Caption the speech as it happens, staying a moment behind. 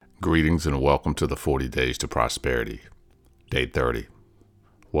Greetings and welcome to the 40 Days to Prosperity. Day 30.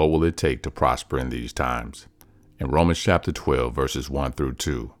 What will it take to prosper in these times? In Romans chapter 12, verses 1 through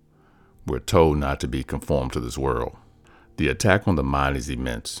 2, we're told not to be conformed to this world. The attack on the mind is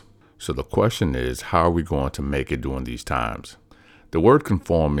immense. So the question is, how are we going to make it during these times? The word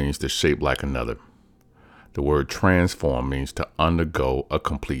conform means to shape like another. The word transform means to undergo a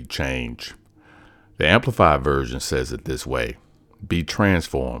complete change. The Amplified Version says it this way: be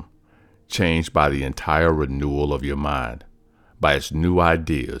transformed, changed by the entire renewal of your mind, by its new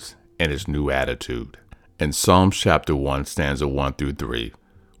ideas and its new attitude. In Psalms chapter 1, stanza 1 through 3,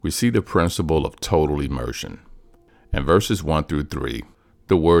 we see the principle of total immersion. In verses 1 through 3,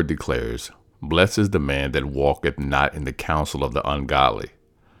 the word declares, "Blessed is the man that walketh not in the counsel of the ungodly,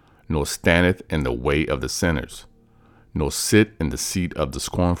 nor standeth in the way of the sinners, nor sit in the seat of the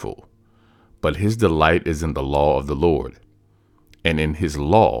scornful. But his delight is in the law of the Lord, and in his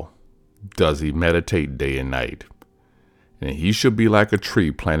law does he meditate day and night. And he shall be like a tree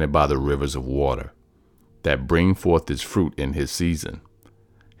planted by the rivers of water, that bring forth his fruit in his season.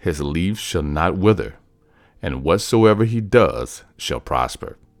 His leaf shall not wither, and whatsoever he does shall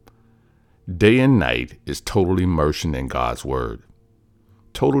prosper." Day and night is total immersion in God's word.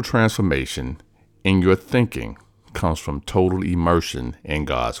 Total transformation in your thinking comes from total immersion in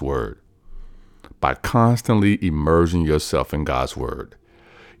God's word. By constantly immersing yourself in God's word,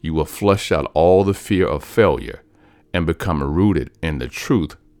 you will flush out all the fear of failure and become rooted in the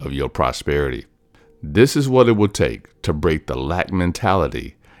truth of your prosperity. This is what it will take to break the lack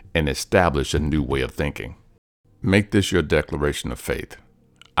mentality and establish a new way of thinking. Make this your declaration of faith.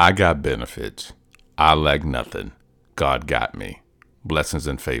 I got benefits. I lack nothing. God got me. Blessings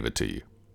and favor to you.